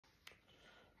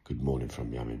Good morning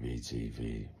from Yummy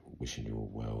BTV. Wishing you all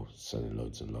well. Sending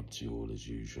loads of love to you all as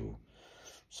usual.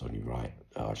 It's only right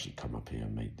I should come up here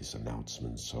and make this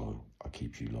announcement so I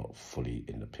keep you lot fully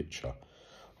in the picture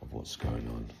of what's going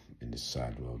on in this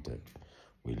sad world that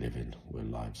we live in, where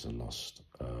lives are lost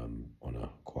on a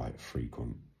quite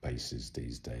frequent basis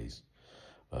these days.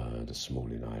 This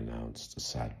morning I announced the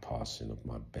sad passing of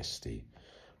my bestie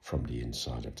from the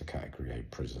inside of the Category A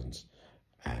prisons,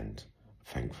 and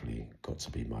thankfully got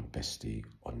to be my bestie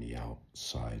on the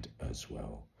outside as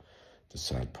well. The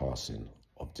sad passing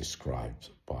of, described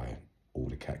by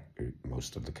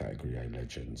most of the Category A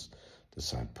legends, the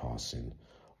sad passing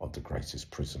of the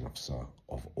greatest prison officer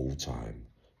of all time,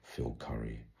 Phil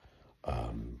Currie,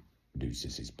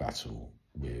 loses his battle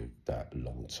with that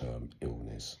long-term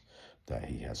illness that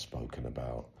he has spoken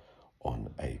about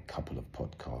on a couple of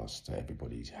podcasts that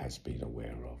everybody has been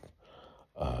aware of.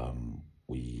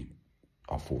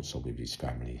 Our thoughts are with his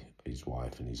family, his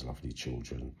wife and his lovely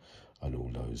children, and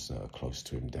all those that are close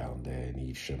to him down there in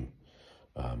Evesham.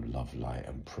 Love, light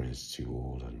and prayers to you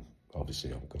all, and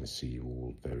obviously I'm going to see you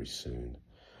all very soon.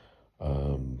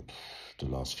 The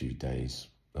last few days,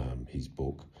 his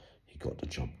book, He Got the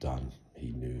Job Done.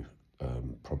 He knew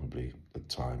probably the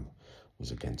time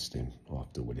was against him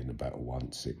after winning the battle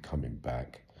once, it coming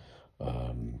back.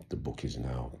 The book is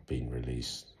now being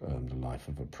released, The Life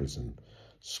of a Prison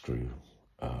Screw.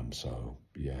 So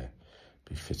yeah,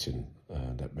 be fitting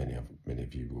that many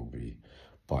of you will be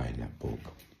buying that book,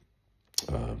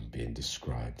 being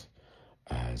described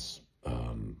as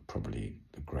probably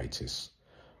the greatest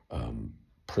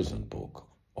prison book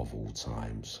of all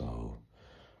time. So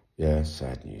yeah,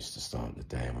 sad news to start the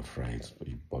day, I'm afraid, but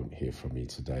you won't hear from me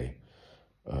today.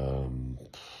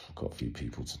 I've got a few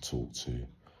people to talk to.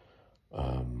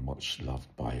 Much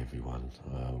loved by everyone.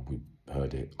 We've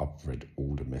heard it. I've read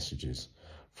all the messages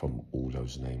from all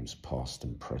those names, past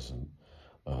and present,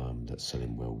 that send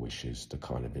him well wishes, the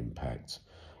kind of impact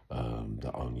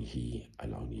that only he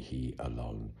and only he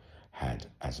alone had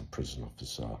as a prison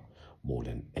officer, more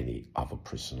than any other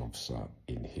prison officer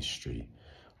in history,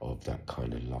 of that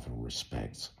kind of love and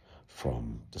respect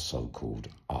from the so-called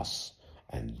us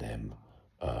and them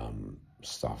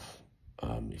stuff,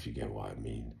 if you get what I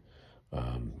mean.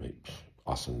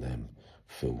 Us and them.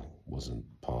 Phil wasn't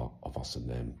part of us and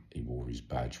them. He wore his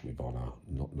badge with honour,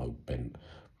 not no bent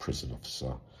prison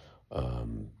officer.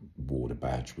 Wore the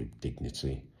badge with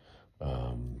dignity.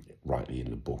 Rightly in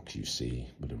the book you see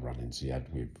with the run-ins he had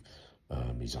with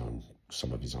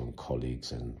some of his own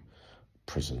colleagues and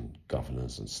prison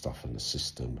governors and stuff in the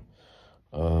system.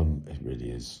 It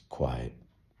really is quite,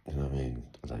 you know what I mean?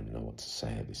 I don't even know what to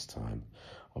say at this time.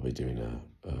 I'll be doing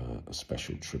a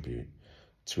special tribute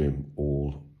to him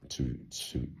all, to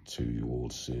you all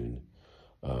soon.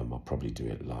 I'll probably do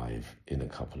it live in a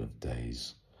couple of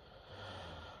days.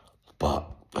 But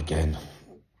again,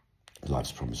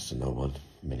 life's promised to no one.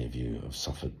 Many of you have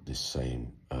suffered this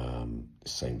same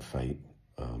fate,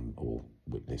 or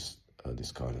witnessed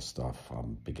this kind of stuff.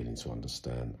 I'm beginning to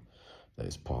understand that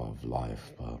it's part of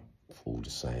life, but all the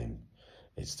same,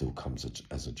 it still comes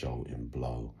as a jolting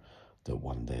blow that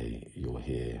one day you're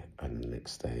here and the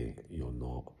next day you're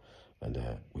not, and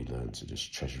we learn to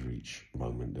just treasure each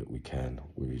moment that we can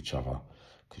with each other,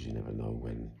 because you never know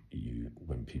when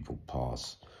people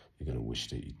pass, you're going to wish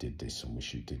that you did this and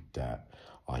wish you did that.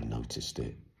 I noticed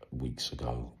it weeks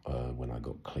ago when I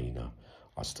got cleaner.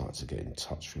 I started to get in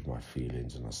touch with my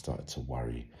feelings, and I started to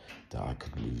worry that I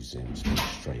could lose him. It's very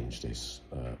strange, this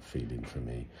feeling for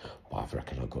me, but I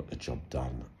reckon I got the job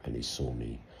done, and he saw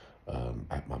me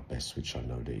at my best, which I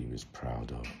know that he was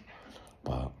proud of.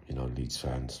 But, you know, Leeds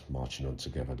fans marching on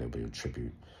together, there'll be a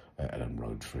tribute at Ellen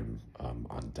Road for him,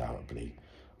 undoubtedly.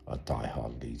 A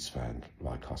die-hard Leeds fan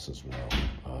like us as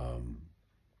well.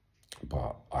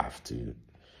 But I have to,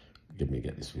 let me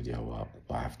get this video up,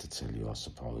 but I have to tell you, I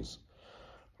suppose.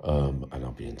 And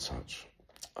I'll be in touch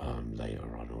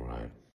later on, all right?